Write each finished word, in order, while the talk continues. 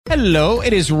Hello,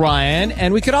 it is Ryan,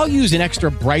 and we could all use an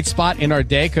extra bright spot in our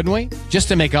day, couldn't we? Just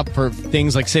to make up for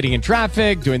things like sitting in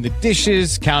traffic, doing the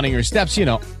dishes, counting your steps, you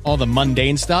know, all the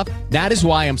mundane stuff. That is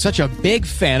why I'm such a big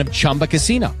fan of Chumba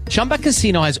Casino. Chumba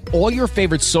Casino has all your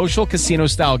favorite social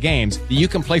casino-style games that you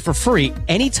can play for free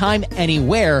anytime,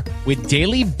 anywhere with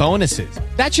daily bonuses.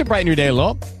 That should brighten your day a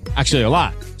little. Actually, a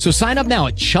lot. So sign up now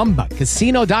at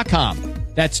ChumbaCasino.com.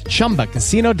 That's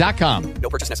ChumbaCasino.com. No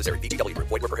purchase necessary. VGW Group.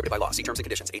 Void where prohibited by law. See terms and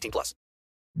conditions. 18 plus.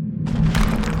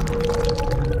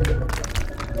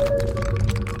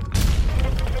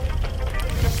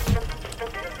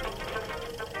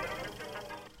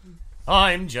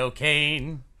 I'm Joe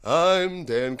Kane. I'm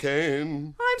Dan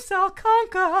Kane. I'm Sal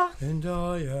Conca. And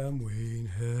I am Wayne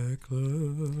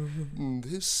Heckler.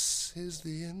 This is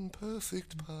the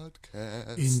Imperfect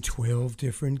Podcast. In 12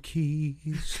 different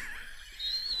keys.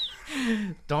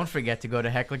 Don't forget to go to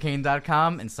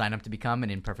hecklerkane.com and sign up to become an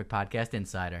Imperfect Podcast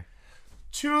Insider.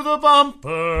 To the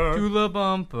bumper. To the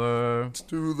bumper.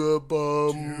 To the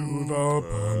bum. To the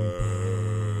bumper.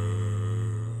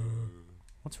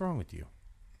 What's wrong with you?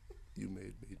 You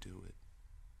made me do it.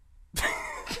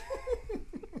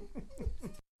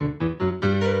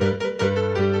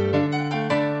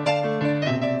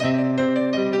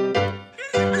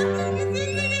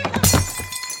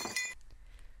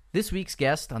 This week's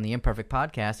guest on the Imperfect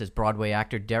Podcast is Broadway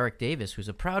actor Derrick Davis, who's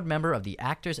a proud member of the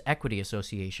Actors Equity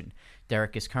Association.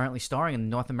 Derrick is currently starring in the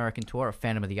North American tour of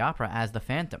Phantom of the Opera as the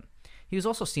Phantom. He was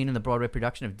also seen in the Broadway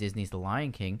production of Disney's The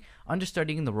Lion King,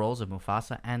 understudying the roles of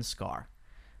Mufasa and Scar.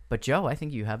 But Joe, I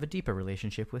think you have a deeper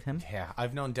relationship with him. Yeah,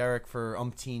 I've known Derrick for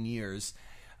umpteen years.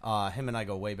 Him and I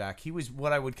go way back. He was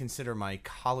what I would consider my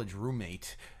college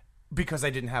roommate. Because I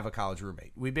didn't have a college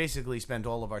roommate. We basically spent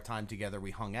all of our time together.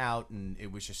 We hung out, and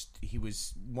it was just, he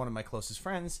was one of my closest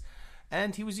friends,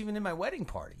 and he was even in my wedding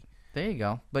party. There you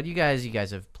go. But you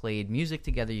guys have played music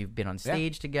together. You've been on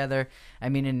stage together. I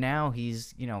mean, and now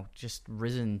he's, just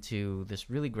risen to this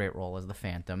really great role as the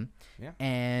Phantom. Yeah.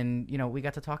 And, we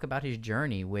got to talk about his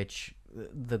journey, which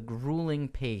the grueling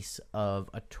pace of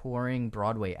a touring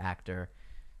Broadway actor.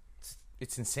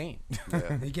 It's insane.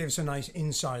 Yeah. They gave us a nice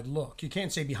inside look. You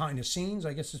can't say behind the scenes.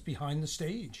 I guess it's behind the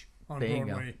stage on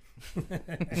Broadway.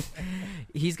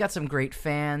 He's got some great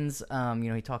fans.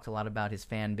 He talks a lot about his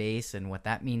fan base and what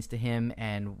that means to him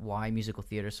and why musical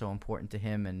theater is so important to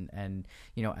him. And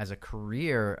as a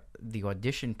career, the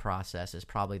audition process is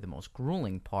probably the most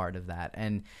grueling part of that.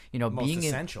 And, Most being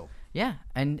essential. Yeah,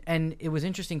 and it was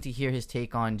interesting to hear his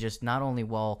take on just not only,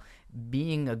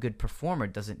 being a good performer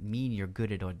doesn't mean you're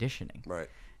good at auditioning. Right.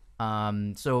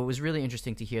 So it was really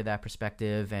interesting to hear that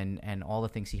perspective and all the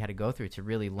things he had to go through to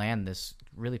really land this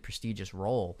really prestigious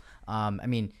role.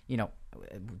 Didn't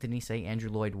he say Andrew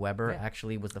Lloyd Webber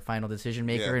actually was the final decision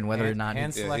maker and whether or not he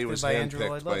was handpicked Andrew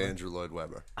Lloyd by Andrew Lloyd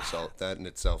Webber. So that in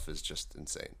itself is just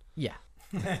insane. Yeah.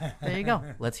 There you go.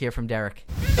 Let's hear from Derrick.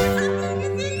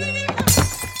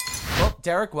 Well,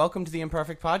 Derrick, welcome to the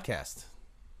Imperfect Podcast.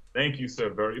 Thank you, sir,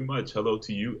 very much. Hello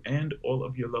to you and all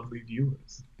of your lovely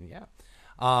viewers. Yeah.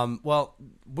 Well,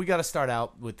 we got to start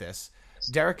out with this.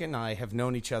 Derrick and I have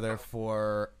known each other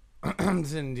for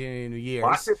years.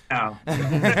 Watch it now.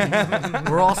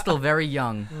 We're all still very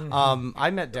young.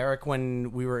 I met Derrick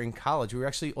when we were in college. We were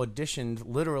actually auditioned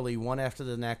literally one after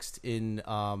the next in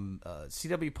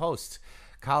CW Post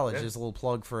College. There's a little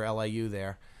plug for LIU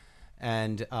there.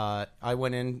 And I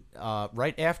went in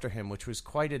right after him, which was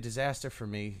quite a disaster for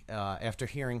me after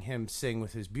hearing him sing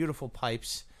with his beautiful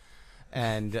pipes.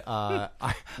 And I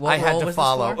had to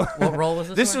follow. What role was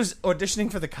this? This was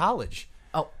auditioning for the college.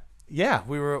 Oh, yeah,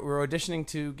 we were auditioning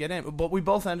to get in, but we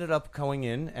both ended up going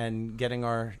in and getting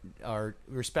our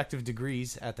respective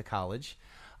degrees at the college.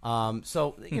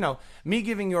 So me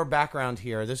giving your background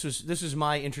here, this was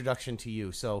my introduction to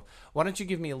you. So why don't you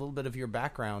give me a little bit of your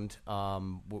background,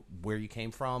 where you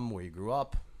came from, where you grew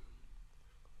up?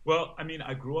 Well,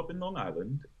 I grew up in Long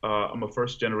Island. I'm a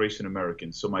first-generation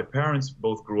American. So my parents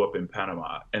both grew up in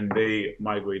Panama, and they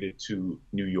migrated to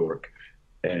New York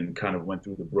and kind of went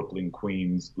through the Brooklyn,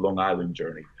 Queens, Long Island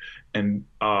journey. And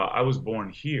I was born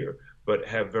here, but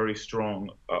have very strong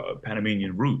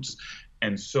Panamanian roots.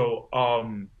 And so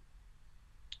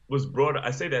was brought.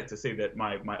 I say that to say that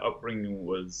my upbringing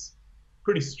was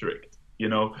pretty strict.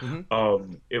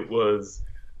 Mm-hmm. It was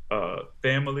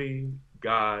family,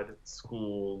 God,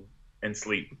 school, and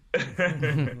sleep.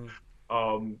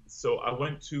 So I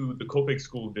went to the Copic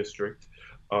School District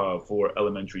for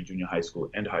elementary, junior high school,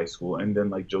 and high school. And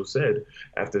then, like Joe said,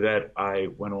 after that, I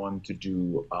went on to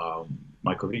do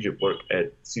my collegiate work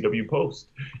at CW Post.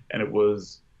 And it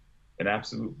was an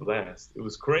absolute blast. It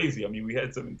was crazy. I mean, we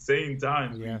had some insane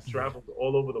times. Yes. We traveled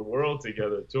all over the world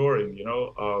together touring,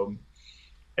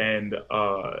 and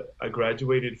I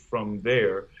graduated from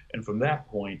there. And from that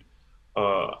point,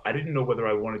 I didn't know whether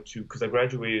I wanted to, because I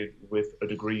graduated with a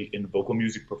degree in vocal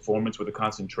music performance with a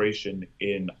concentration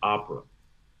in opera.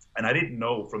 And I didn't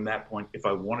know from that point if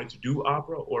I wanted to do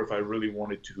opera or if I really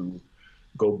wanted to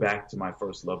go back to my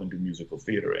first love and do musical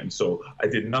theater. And so I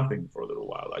did nothing for a little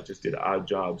while. I just did odd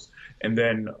jobs. And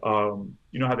then,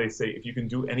 you know how they say, if you can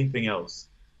do anything else,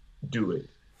 do it.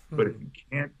 But if you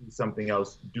can't do something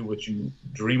else, do what you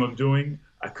dream of doing.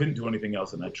 I couldn't do anything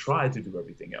else, and I tried to do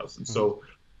everything else. And so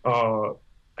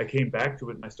I came back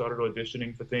to it, and I started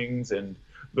auditioning for things. And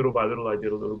little by little, I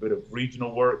did a little bit of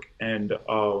regional work. And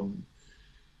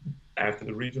after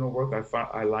the regional work,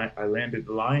 I landed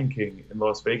The Lion King in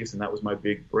Las Vegas, and that was my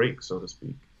big break, so to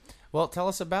speak. Well, tell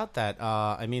us about that.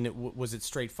 I mean, was it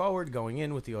straightforward going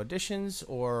in with the auditions,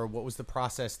 or what was the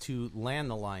process to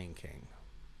land The Lion King?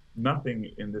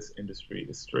 Nothing in this industry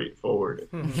is straightforward.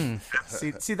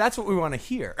 See, that's what we want to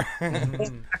hear.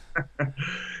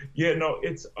 Yeah, no,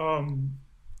 it's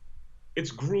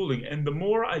grueling, and the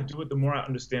more I do it, the more I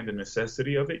understand the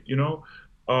necessity of it.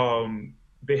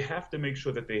 They have to make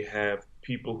sure that they have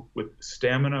people with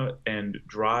stamina and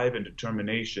drive and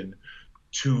determination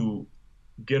to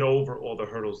get over all the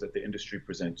hurdles that the industry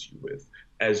presents you with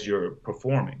as you're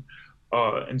performing.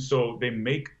 And so they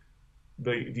make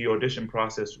the audition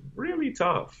process really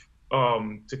tough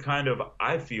to kind of,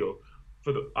 I feel,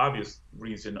 for the obvious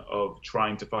reason of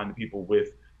trying to find the people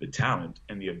with the talent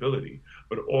and the ability,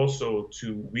 but also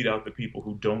to weed out the people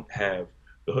who don't have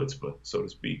the chutzpah, so to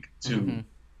speak, to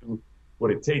do what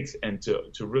it takes and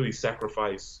to really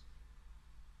sacrifice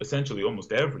essentially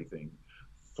almost everything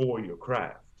for your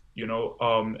craft,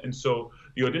 and so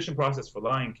the audition process for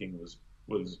Lion King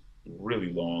was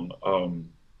really long.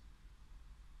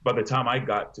 By the time I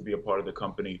got to be a part of the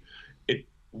company, it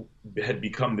had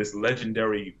become this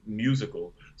legendary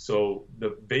musical. So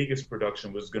the Vegas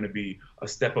production was going to be a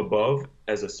step above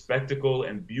as a spectacle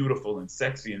and beautiful and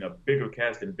sexy and a bigger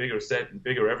cast and bigger set and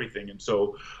bigger everything. And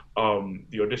so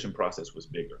the audition process was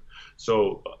bigger.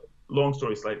 So long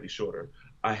story slightly shorter,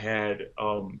 I had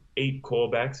 8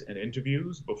 callbacks and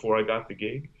interviews before I got the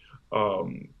gig.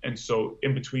 And so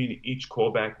in between each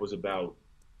callback was about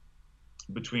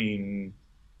between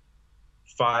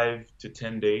 5 to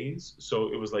 10 days.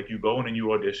 So it was like you go in and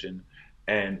you audition,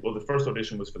 and well, the first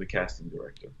audition was for the casting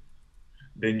director.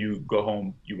 Then you go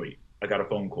home, you wait. I got a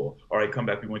phone call. All right, come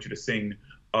back. We want you to sing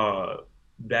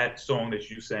that song that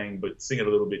you sang, but sing it a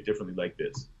little bit differently like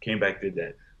this. Came back, did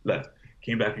that, left.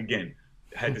 Came back again.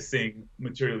 Had to sing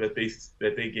material that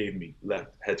they gave me,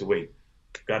 left. Had to wait.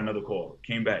 Got another call.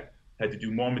 Came back. Had to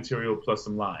do more material plus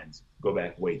some lines. Go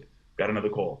back, wait. Got another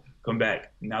call. Come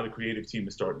back. Now the creative team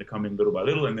is starting to come in little by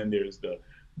little, and then there's the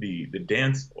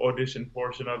dance audition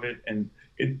portion of it, and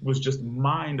it was just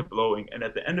mind blowing. And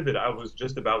at the end of it, I was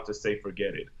just about to say,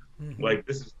 forget it. Like,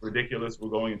 this is ridiculous. We're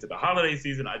going into the holiday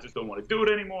season. I just don't want to do it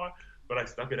anymore. But I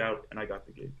stuck it out, and I got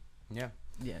the gig. Yeah.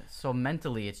 So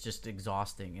mentally, it's just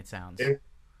exhausting. It sounds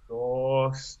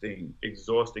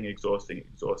exhausting,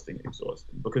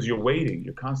 because you're waiting.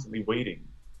 You're constantly waiting.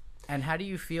 And how do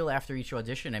you feel after each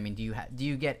audition? I mean, do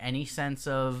you get any sense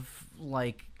of,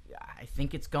 like, I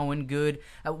think it's going good?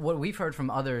 What we've heard from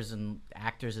others and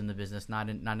actors in the business, not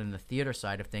in the theater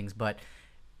side of things, but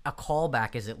a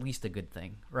callback is at least a good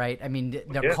thing, right? I mean,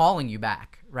 they're calling you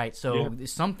back, right? So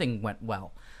something went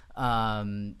well.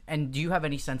 And do you have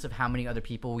any sense of how many other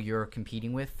people you're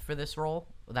competing with for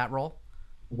that role?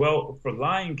 Well, for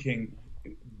Lion King,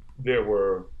 there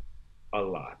were a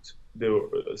lot. There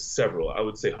were several, I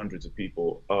would say hundreds of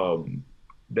people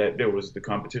that there was the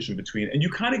competition between. And you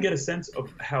kind of get a sense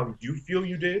of how you feel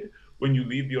you did when you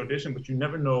leave the audition, but you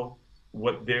never know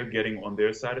what they're getting on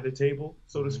their side of the table,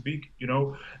 so to speak,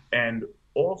 And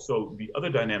also the other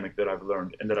dynamic that I've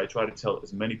learned and that I try to tell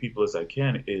as many people as I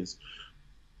can is,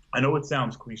 I know it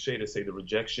sounds cliche to say the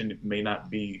rejection may not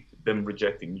be them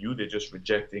rejecting you, they're just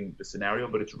rejecting the scenario,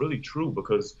 but it's really true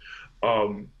because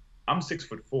I'm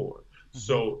 6'4".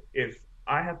 So if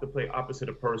I have to play opposite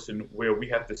a person where we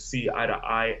have to see eye to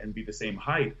eye and be the same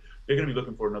height, they're going to be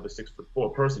looking for another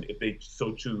 6'4" person if they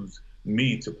so choose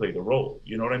me to play the role.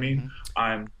 You know what I mean?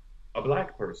 I'm a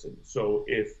black person. So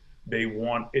if they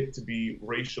want it to be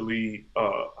racially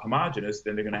homogenous,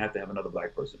 then they're going to have another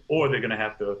black person. Or they're going to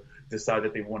have to decide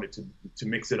that they wanted to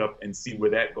mix it up and see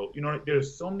where that goes.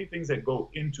 There's so many things that go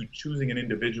into choosing an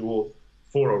individual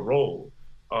for a role.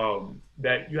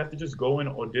 That you have to just go in,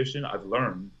 audition. I've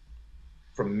learned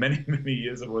from many, many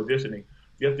years of auditioning,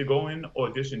 you have to go in,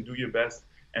 audition, do your best,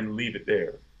 and leave it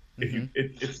there. If you,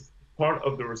 it's part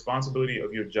of the responsibility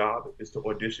of your job is to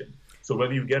audition. So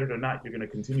whether you get it or not, you're going to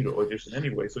continue to audition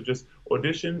anyway. So just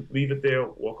audition, leave it there,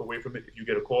 walk away from it. If you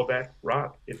get a call back,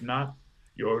 rock. If not,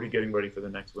 you're already getting ready for the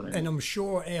next one. And I'm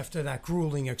sure after that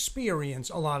grueling experience,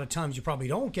 a lot of times you probably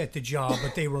don't get the job,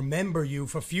 but they remember you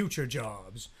for future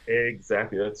jobs.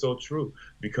 Exactly. That's so true.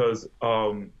 Because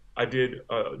I did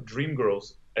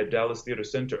Dreamgirls at Dallas Theater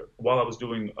Center. While I was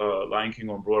doing Lion King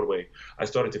on Broadway, I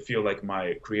started to feel like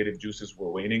my creative juices were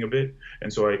waning a bit.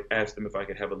 And so I asked them if I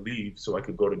could have a leave so I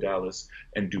could go to Dallas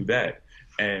and do that.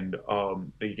 And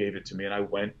they gave it to me, and I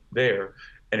went there.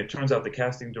 And it turns out the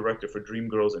casting director for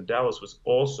Dreamgirls in Dallas was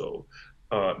also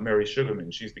Mary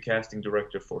Sugarman. She's the casting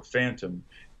director for Phantom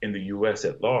in the U.S.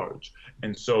 at large.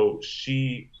 And so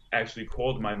she actually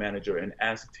called my manager and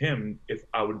asked him if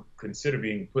I would consider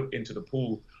being put into the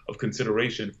pool of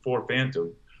consideration for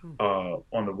Phantom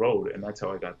on the road. And that's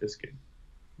how I got this gig.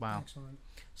 Wow. Excellent.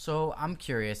 So I'm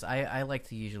curious. I like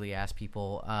to usually ask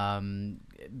people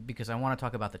because I want to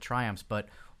talk about the triumphs, but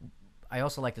I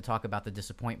also like to talk about the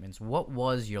disappointments. What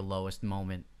was your lowest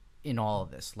moment in all of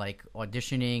this? Like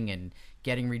auditioning and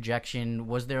getting rejection,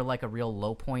 was there like a real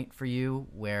low point for you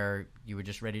where you were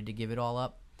just ready to give it all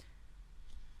up?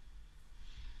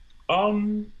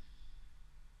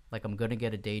 Like, I'm going to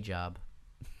get a day job.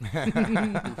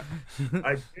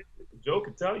 Joe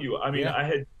could tell you. I mean, I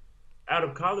had, out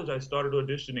of college, I started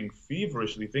auditioning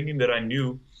feverishly, thinking that I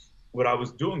knew what I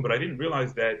was doing, but I didn't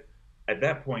realize that at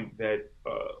that point that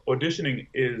auditioning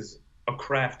is a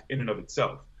craft in and of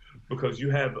itself, because you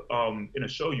have in a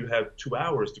show you have 2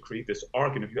 hours to create this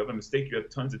arc, and if you have a mistake you have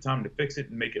tons of time to fix it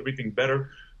and make everything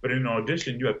better. But in an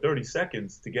audition you have 30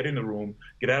 seconds to get in the room,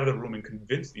 get out of the room, and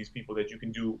convince these people that you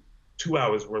can do 2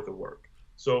 hours worth of work.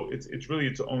 So it's really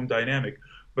its own dynamic.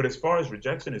 But as far as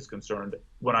rejection is concerned,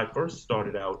 when I first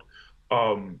started out,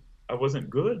 I wasn't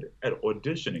good at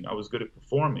auditioning. I was good at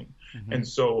performing. Mm-hmm. And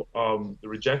so the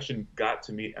rejection got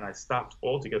to me, and I stopped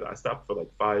altogether. I stopped for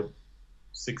like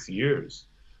 5-6 years.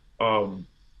 And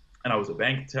I was a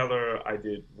bank teller. I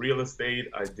did real estate.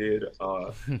 I did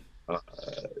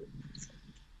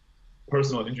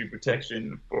personal injury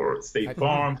protection for State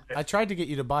Farm. I tried to get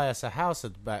you to buy us a house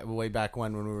way back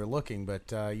when we were looking,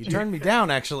 but you turned me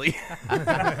down, actually.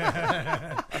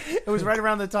 It was right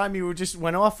around the time you just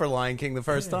went off for Lion King the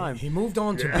first time. He moved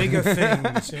on to bigger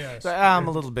things. Yes. So, I'm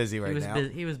a little busy right now.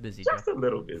 He was busy. Just a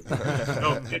little busy.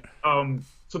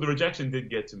 So the rejection did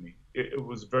get to me. It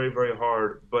was very, very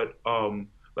hard. But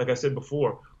like I said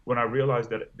before, when I realized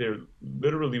that there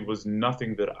literally was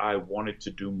nothing that I wanted to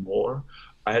do more,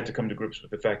 I had to come to grips with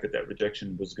the fact that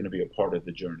rejection was going to be a part of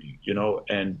the journey,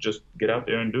 and just get out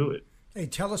there and do it. Hey,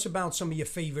 tell us about some of your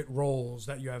favorite roles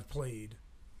that you have played.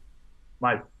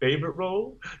 My favorite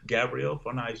role, Gabrielle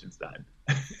von Eisenstein.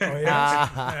 Oh,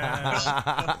 yes.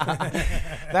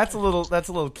 That's a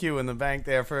little cue in the bank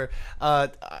there. For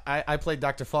I played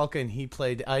Dr. Falke, and he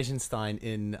played Eisenstein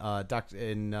in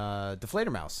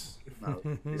Deflator Mouse.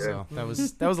 Yeah. So that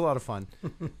was a lot of fun.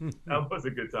 That was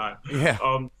a good time. Yeah.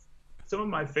 Some of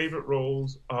my favorite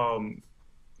roles,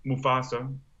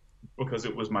 Mufasa, because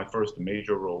it was my first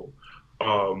major role.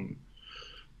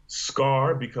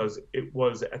 Scar, because it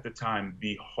was at the time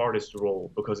the hardest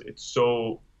role, because it's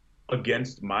so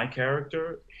against my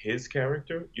character, his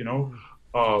character,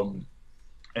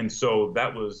 and so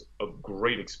that was a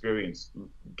great experience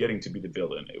getting to be the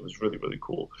villain. It was really, really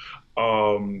cool.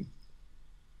 And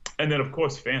then of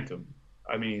course Phantom.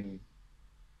 I mean,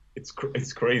 it's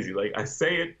crazy. Like, I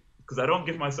say it because I don't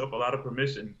give myself a lot of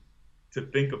permission to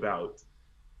think about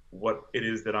what it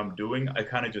is that I'm doing. I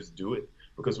kind of just do it,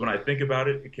 because when I think about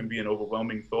it, it can be an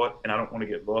overwhelming thought, and I don't want to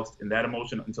get lost in that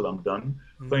emotion until I'm done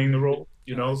playing the role,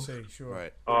 I see, sure.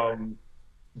 Right.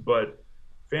 But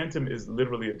Phantom is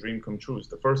literally a dream come true. It's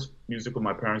the first musical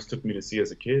my parents took me to see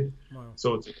as a kid. Wow.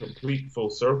 So it's a complete full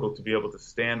circle to be able to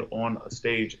stand on a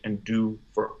stage and do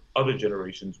for other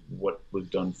generations what was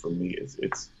done for me.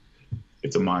 It's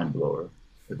a mind blower.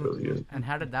 It really is. And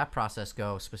how did that process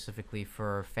go specifically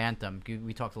for Phantom?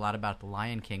 We talked a lot about the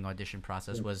Lion King audition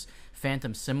process. Was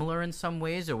Phantom similar in some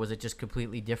ways, or was it just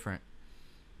completely different?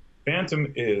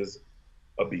 Phantom is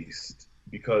a beast,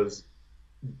 because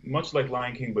much like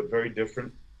Lion King, but very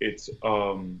different. It's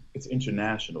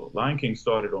international. Lion King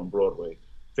started on Broadway.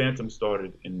 Phantom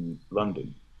started in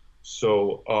London.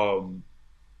 So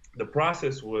the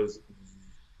process was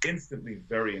instantly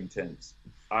very intense.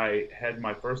 I had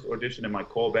my first audition, and my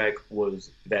callback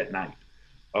was that night.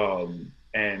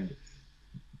 And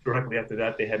directly after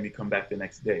that, they had me come back the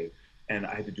next day. And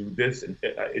I had to do this, and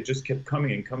it just kept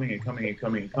coming and coming and coming and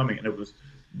coming and coming. And it was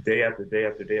day after day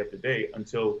after day after day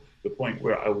until the point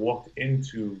where I walked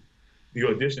into the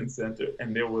audition center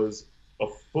and there was a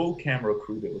full camera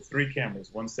crew. There were 3 cameras,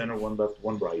 one center, one left,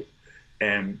 one right,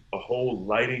 and a whole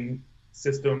lighting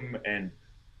system and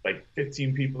like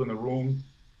 15 people in the room.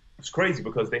 It's crazy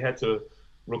because they had to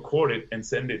record it and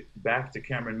send it back to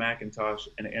Cameron McIntosh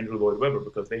and Andrew Lloyd Webber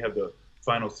because they have the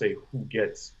final say who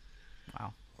gets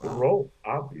the role,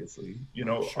 obviously, you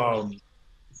know. Sure.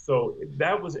 So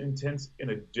that was intense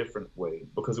in a different way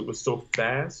because it was so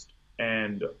fast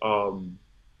and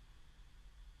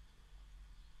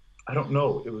I don't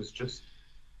know, it was just,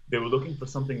 they were looking for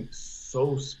something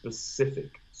so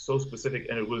specific,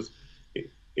 and it was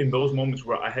in those moments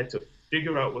where I had to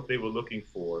figure out what they were looking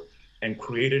for and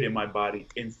create it in my body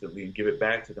instantly and give it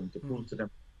back to them to prove to them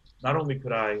not only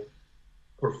could I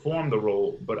perform the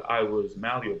role, but I was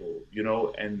malleable, you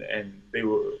know, and they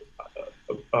were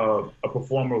a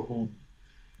performer who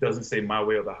doesn't say my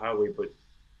way or the highway, but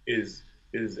is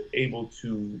able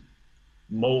to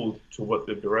mold to what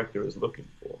the director is looking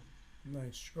for.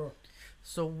 Nice, sure.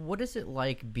 So what is it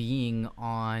like being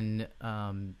on,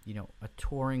 you know, a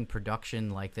touring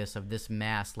production like this, of this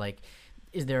mass? Like,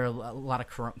 is there a lot of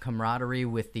camaraderie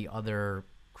with the other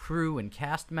crew and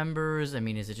cast members? I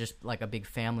mean, is it just like a big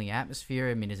family atmosphere?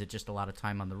 I mean, is it just a lot of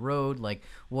time on the road? Like,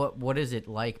 what is it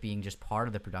like being just part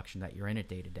of the production that you're in it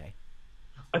day to day?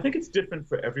 I think it's different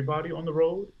for everybody on the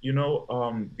road. You know,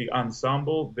 the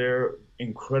ensemble, they're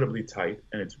incredibly tight,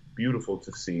 and it's beautiful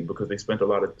to see because they spend a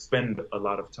lot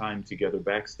of time together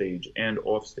backstage and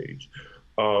off stage.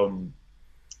 For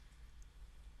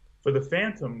the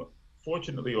Phantom,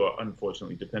 fortunately or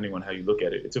unfortunately, depending on how you look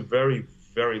at it, it's a very,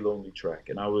 very lonely track,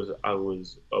 and I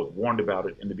was warned about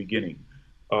it in the beginning.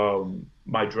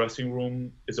 My dressing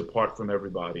room is apart from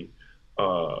everybody.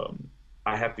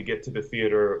 I have to get to the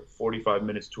theater 45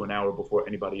 minutes to an hour before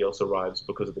anybody else arrives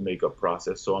because of the makeup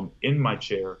process. So I'm in my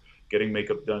chair getting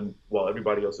makeup done while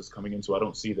everybody else is coming in, so I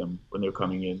don't see them when they're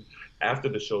coming in. After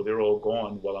the show, they're all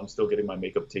gone while I'm still getting my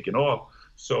makeup taken off.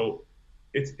 So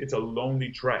it's a lonely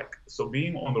track. So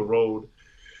being on the road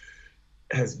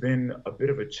has been a bit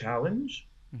of a challenge,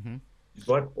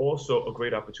 but also a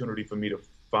great opportunity for me to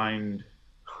find,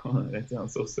 that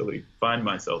sounds so silly, find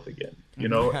myself again, you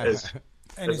know,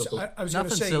 And I was going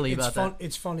to say, silly about that.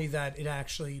 It's funny that it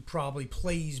actually probably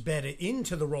plays better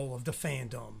into the role of the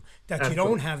fandom, that Absolutely. you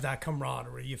don't have that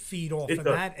camaraderie. You feed off of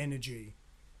that energy.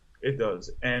 It does.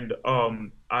 And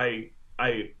I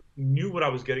knew what I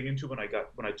was getting into when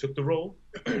I took the role.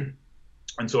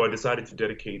 And so I decided to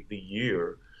dedicate the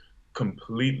year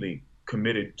completely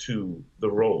committed to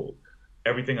the role.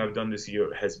 Everything I've done this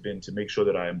year has been to make sure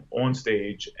that I am on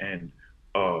stage and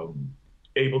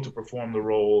able to perform the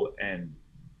role and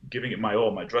giving it my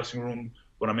all. My dressing room,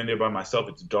 when I'm in there by myself,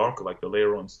 it's dark, like the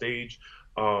layer on stage.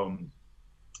 I'm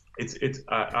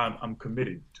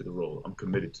committed to the role.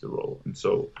 And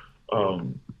so,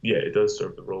 yeah, it does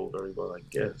serve the role very well, I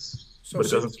guess. But it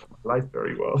doesn't serve my life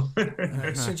very well.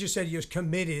 Since you said you're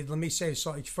committed, let me say,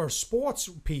 so for sports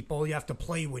people, you have to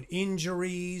play with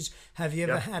injuries. Have you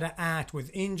ever had to act with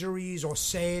injuries or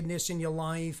sadness in your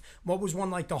life? What was one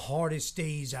like the hardest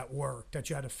days at work that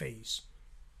you had to face?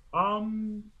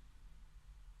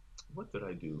 What did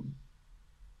I do?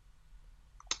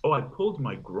 Oh, I pulled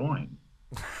my groin.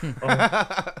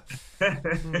 I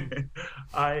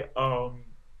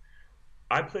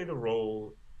play the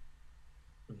role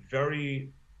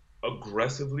very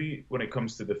aggressively when it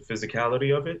comes to the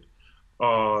physicality of it,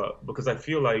 because I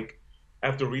feel like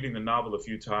after reading the novel a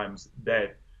few times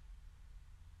that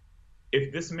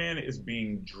if this man is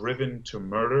being driven to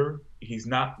murder, he's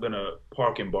not going to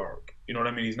park and bark. You know what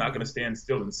I mean? He's not going to stand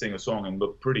still and sing a song and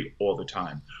look pretty all the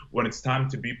time. When it's time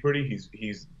to be pretty,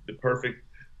 he's the perfect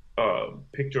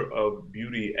picture of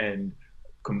beauty and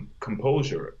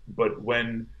composure. But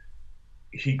when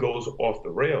he goes off the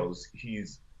rails,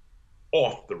 he's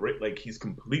he's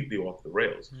completely off the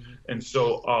rails. And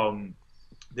so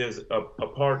there's a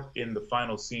part in the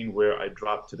final scene where I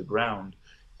dropped to the ground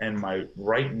and my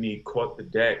right knee caught the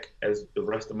deck as the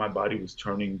rest of my body was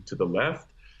turning to the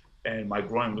left, and my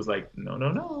groin was like,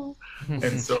 no.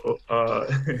 And so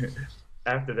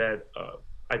after that,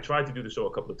 I tried to do the show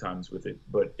a couple of times with it,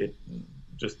 but it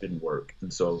just didn't work.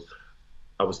 And so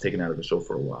I was taken out of the show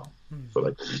for a while, for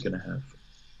like a week and a half.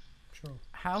 Sure.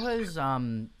 How has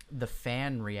the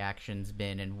fan reactions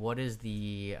been, and what is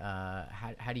the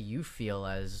how do you feel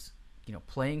as, you know,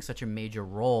 playing such a major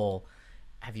role?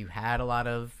 Have you had a lot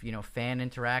of, you know, fan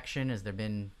interaction? Has there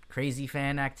been crazy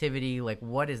fan activity? Like,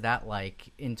 what is that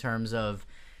like in terms of,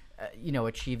 you know,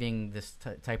 achieving this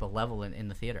type of level in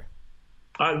the theater?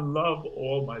 I love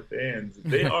all my fans.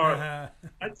 They are,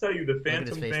 I tell you, the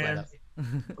Phantom fans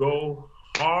go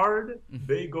hard.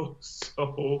 They go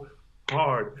so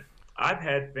hard. I've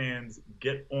had fans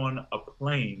get on a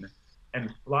plane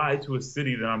and fly to a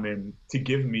city that I'm in to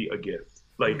give me a gift.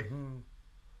 Like,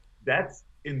 that's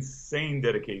insane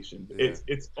dedication. Yeah.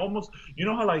 It's almost, you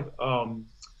know how like,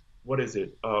 what is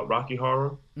it? Rocky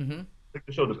Horror? Mm-hmm.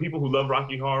 The show, the people who love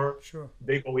Rocky Horror, Sure.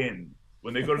 they go in.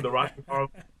 When they go to the Rocky Horror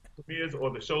premieres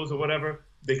or the shows or whatever,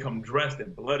 they come dressed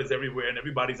and blood is everywhere and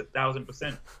everybody's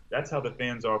 1,000%. That's how the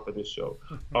fans are for this show.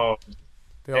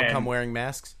 They all come wearing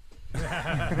masks. They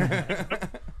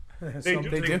do.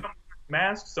 They come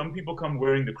masks. Some people come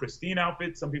wearing the Christine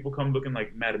outfit. Some people come looking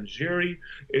like Madame Giry.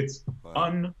 It's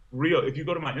unreal. If you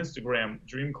go to my Instagram,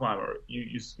 Dream Climber,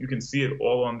 you can see it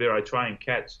all on there. I try and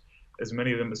catch as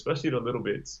many of them, especially the little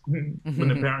bits. When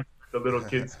the parents, the little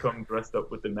kids come dressed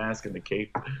up with the mask and the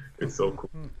cape. It's so cool.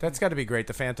 That's got to be great.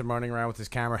 The Phantom running around with his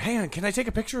camera. Hey, can I take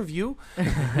a picture of you?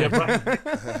 Yeah,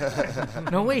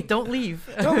 right. No, wait, don't leave.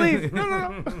 Don't leave.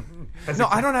 No. No,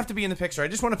 I don't have to be in the picture. I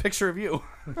just want a picture of you.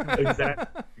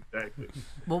 Exactly.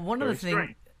 Well, one of Very the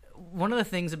things. One of the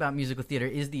things about musical theater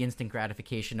is the instant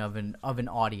gratification of an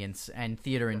audience and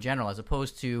theater in general, as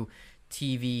opposed to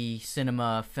TV,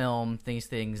 cinema, film,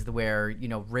 things where,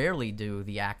 rarely do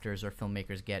the actors or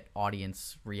filmmakers get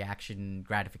audience reaction,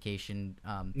 gratification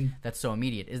that's so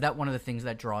immediate. Is that one of the things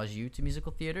that draws you to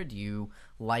musical theater? Do you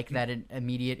like that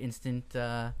immediate, instant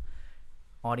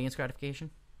audience gratification?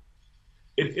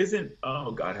 It isn't,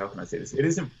 oh God, how can I say this? It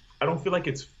isn't, I don't feel like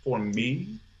it's for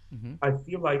me. Mm-hmm. I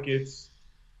feel like it's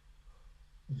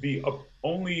the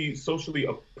only socially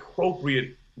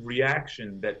appropriate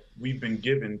reaction that we've been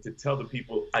given to tell the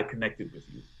people I connected with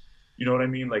you. You know what I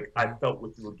mean? Like, I felt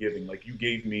what you were giving. Like, you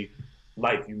gave me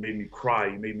life. You made me cry.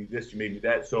 You made me this. You made me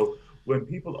that. So when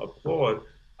people applaud,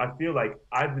 I feel like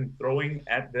I've been throwing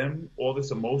at them all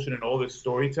this emotion and all this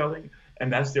storytelling,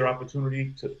 and that's their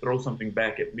opportunity to throw something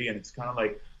back at me. And it's kind of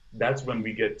like, that's when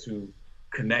we get to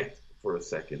connect for a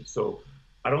second. So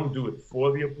I don't do it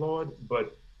for the applaud,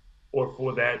 or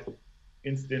for that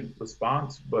instant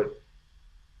response, but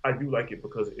I do like it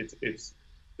because it's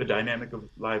the dynamic of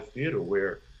live theater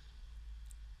where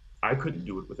I couldn't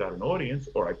do it without an audience,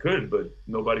 or I could, but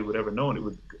nobody would ever know, and it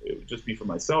would just be for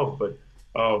myself. But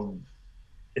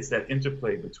it's that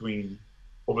interplay between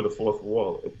over the fourth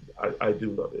wall. I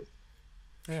do love it.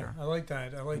 Yeah, I like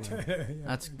that.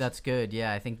 Yeah. That's good.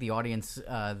 Yeah, I think the audience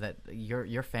that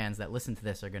your fans that listen to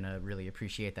this are going to really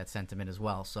appreciate that sentiment as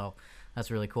well. So that's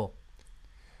really cool.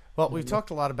 Well, we've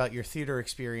talked a lot about your theater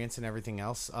experience and everything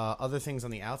else. Other things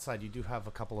on the outside, you do have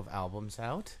a couple of albums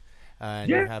out, and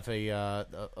you have a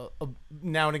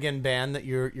now and again band that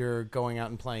you're going out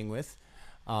and playing with.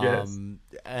 Yes.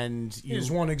 And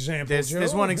Here's one example.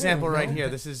 There's one example right here.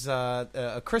 This is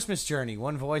a Christmas Journey,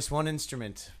 One Voice, One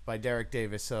Instrument by Derrick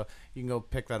Davis. So you can go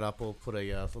pick that up. We'll put a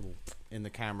little in the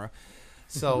camera.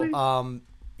 So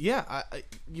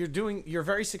you're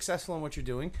very successful in what you're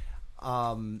doing.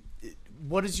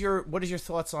 What is your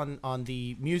thoughts on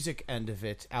the music end of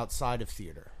it outside of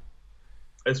theater?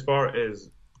 As far as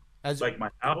like my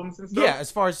albums and stuff? Yeah, as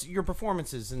far as your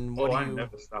performances and what I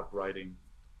never stop writing.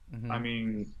 Mm-hmm. I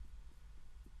mean,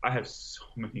 I have so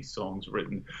many songs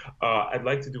written. I'd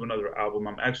like to do another album.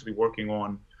 I'm actually working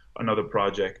on another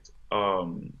project.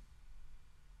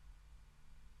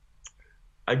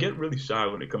 I get really shy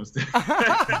when it comes to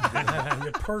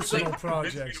your personal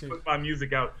projects. Put my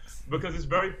music out because it's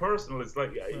very personal. It's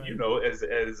like,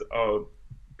 as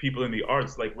people in the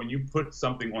arts, like when you put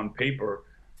something on paper,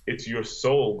 it's your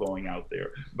soul going out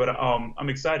there. But I'm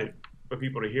excited for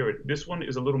people to hear it. This one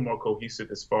is a little more cohesive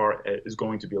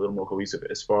going to be a little more cohesive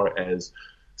as far as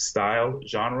style,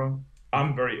 genre.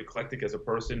 I'm very eclectic as a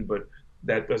person, but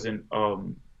that doesn't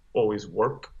always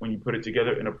work when you put it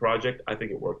together in a project. I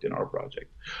think it worked in our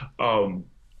project.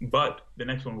 But the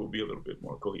next one will be a little bit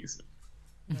more cohesive.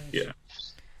 Nice. Yeah.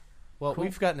 Well,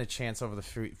 We've gotten a chance over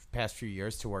the past few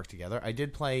years to work together. I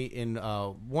did play in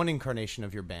one incarnation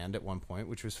of your band at one point,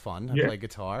 which was fun. I played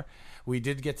guitar. We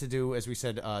did get to do, as we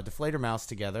said, Deflator Mouse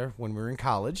together when we were in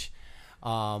college.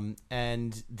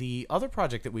 And the other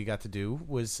project that we got to do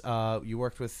was you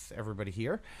worked with everybody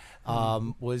here.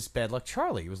 Was Bad Luck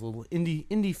Charlie. It was a little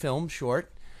indie film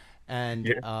short, and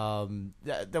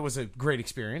that was a great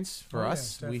experience for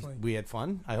us. We had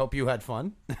fun. I hope you had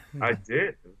fun. I did.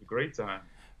 It was a great time.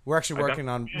 We're actually working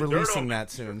on releasing that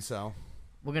soon, so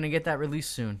we're gonna get that released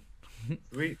soon.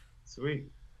 Sweet.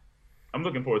 I'm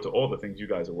looking forward to all the things you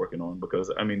guys are working on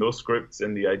because I mean those scripts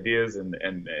and the ideas and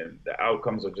the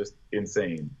outcomes are just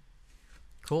insane.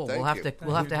 Cool. We'll have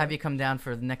to have you come down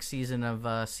for the next season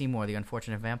of Seymour, the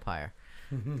Unfortunate Vampire.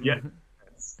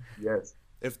 Yes.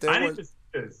 If there was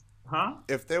Huh?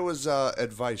 If there was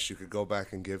advice you could go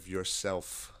back and give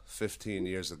yourself 15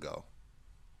 years ago,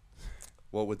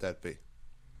 what would that be?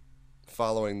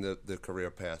 Following the career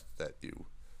path that you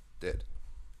did.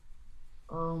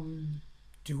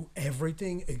 Do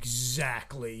everything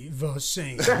exactly the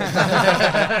same.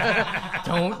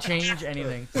 Don't change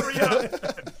anything.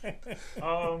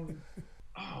 Oh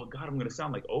God, I'm gonna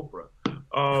sound like Oprah.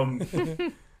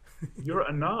 You're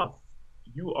enough.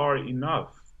 You are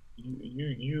enough.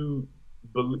 You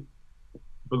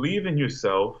believe in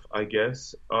yourself, I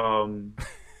guess.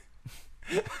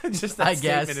 Just that I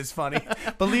statement guess. is funny.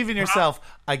 Believe in yourself,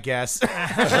 I guess.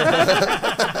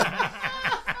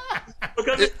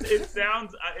 Because it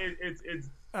sounds it's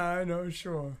I know,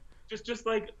 sure. just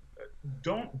like,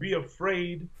 don't be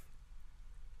afraid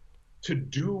to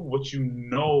do what you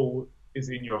know is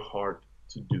in your heart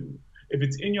to do. If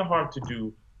it's in your heart to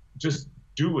do, just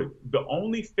do it. The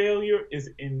only failure is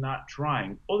in not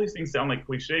trying. All these things sound like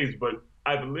cliches, but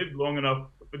I've lived long enough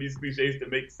for these cliches to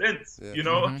make sense. Yeah. You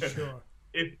know, Sure.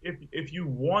 if you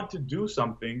want to do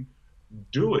something,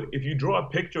 do it. If you draw a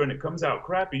picture and it comes out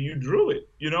crappy, you drew it.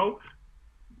 You know,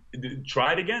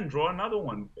 try it again. Draw another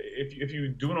one. If you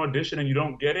do an audition and you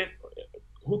don't get it,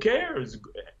 who cares?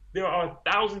 There are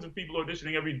thousands of people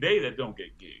auditioning every day that don't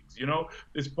get gigs. You know,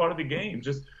 it's part of the game.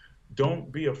 Just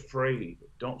don't be afraid.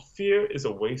 Fear is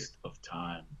a waste of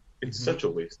time. It's such a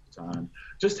waste of time.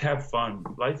 Just have fun.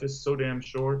 Life is so damn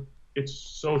short. It's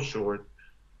so short.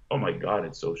 Oh my God,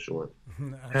 it's so short.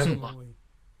 Absolutely.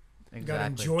 Gotta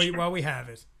enjoy it while we have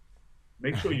it.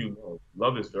 Make sure you love.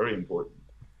 Love is very important.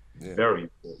 Yeah. Very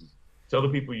important. Tell the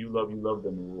people you love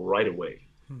them right away.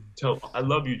 I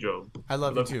love you, Joe. I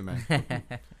love you too, man.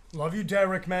 Love you,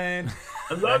 Derrick, man.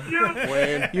 I love you.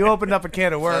 Wayne, You opened up a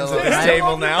can of worms at this Right.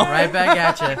 table now. Right back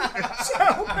at you.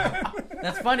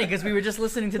 That's funny because we were just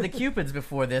listening to the Cupids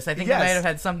before this. I think it Yes. might have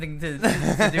had something to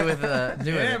do with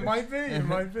doing Yeah, it. it might be. It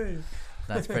might be.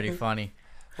 That's pretty funny.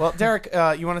 Well, Derrick,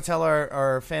 you want to tell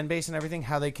our fan base and everything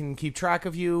how they can keep track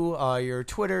of you, your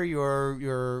Twitter,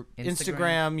 your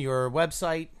Instagram, your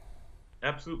website?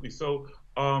 Absolutely. So,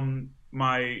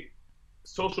 my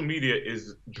social media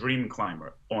is Dream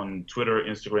Climber on Twitter,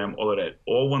 Instagram, all of that.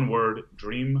 All one word,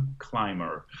 Dream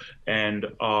Climber. And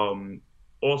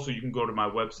also, you can go to my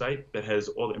website that has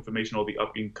all the information, all the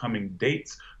up-and-coming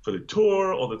dates for the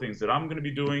tour, all the things that I'm going to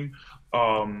be doing.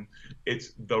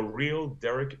 It's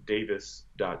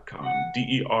therealderrickdavis.com.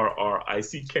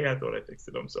 DERRICK. I thought I fixed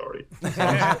it. I'm sorry.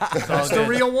 That's the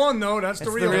real one, though. That's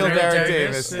the real Derrick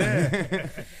Davis.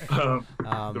 Davis.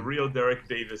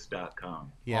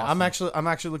 Therealderrickdavis.com. Yeah, Awesome. I'm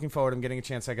actually looking forward. I'm getting a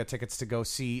chance. I got tickets to go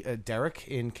see Derrick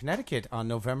in Connecticut on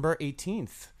November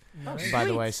 18th. By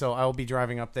the way, so I will be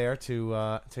driving up there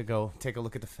to go take a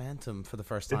look at the Phantom for the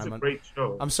first time. It's a great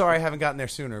show. I'm sorry I haven't gotten there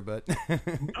sooner, but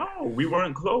No, we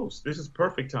weren't close. This is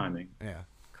perfect timing. yeah,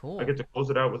 Cool. I get to close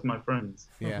it out with my friends.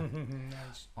 yeah.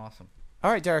 Awesome.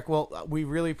 All right, Derrick. Well, we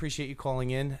really appreciate you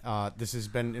calling in. This has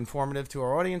been informative to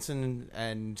our audience, and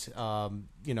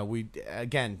we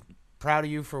again proud of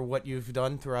you for what you've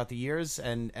done throughout the years,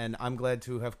 and I'm glad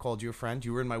to have called you a friend.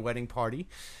 You were in my wedding party.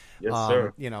 Yes,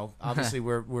 sir. Obviously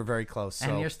we're very close. So.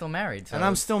 And you're still married. So. And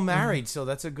I'm still married, so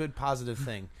that's a good positive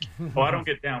thing. Oh, I don't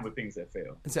get down with things that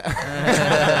fail.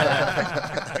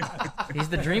 He's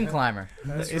the dream climber.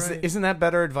 Isn't that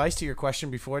better advice to your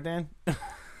question before, Dan?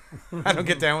 I don't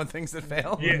get down with things that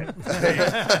fail. Yeah.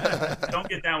 Don't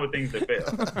get down with things that fail.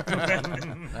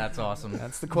 That's awesome.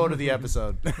 That's the quote of the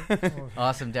episode.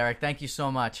 Awesome, Derrick. Thank you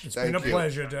so much. It's been a Thank you.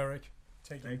 pleasure, Derrick.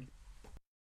 Take Thank you.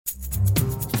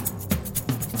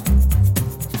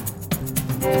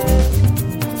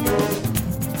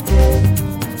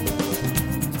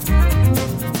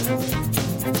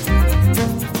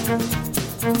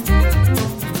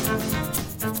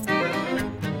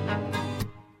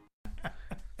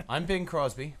 I'm Bing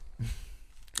Crosby.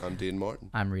 I'm Dean Martin.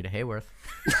 I'm Rita Hayworth.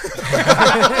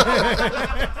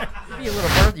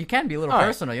 You can be a little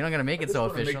personal. You're not going to make it so I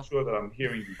just want to official. make sure that I'm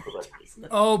hearing you correctly.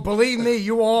 Oh, believe me,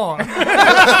 you are.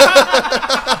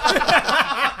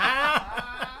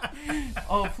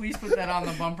 Oh, please put that on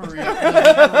the bumper reel.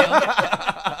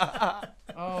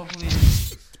 Oh,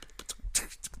 please.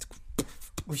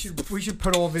 We should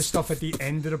put all this stuff at the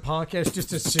end of the podcast just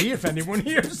to see if anyone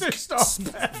hears this stuff.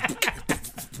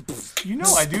 You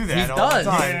know I do that He all does.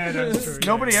 the time. Yeah, that's true.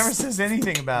 Nobody ever says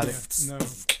anything about it. No.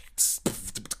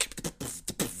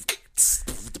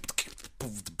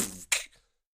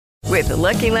 With the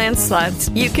Lucky Land Slots,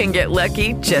 you can get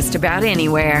lucky just about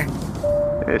anywhere.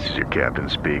 This is your captain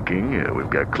speaking. We've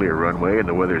got clear runway and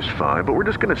the weather's fine, but we're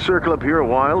just going to circle up here a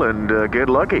while and get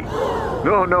lucky.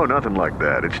 No, nothing like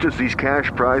that. It's just these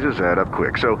cash prizes add up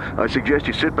quick. So I suggest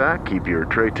you sit back, keep your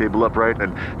tray table upright,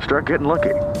 and start getting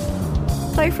lucky.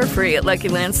 Play for free at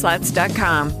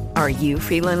LuckyLandSlots.com. Are you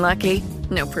feeling lucky?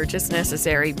 No purchase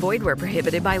necessary. Void where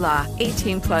prohibited by law.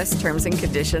 18+ terms and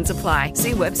conditions apply.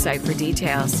 See website for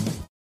details.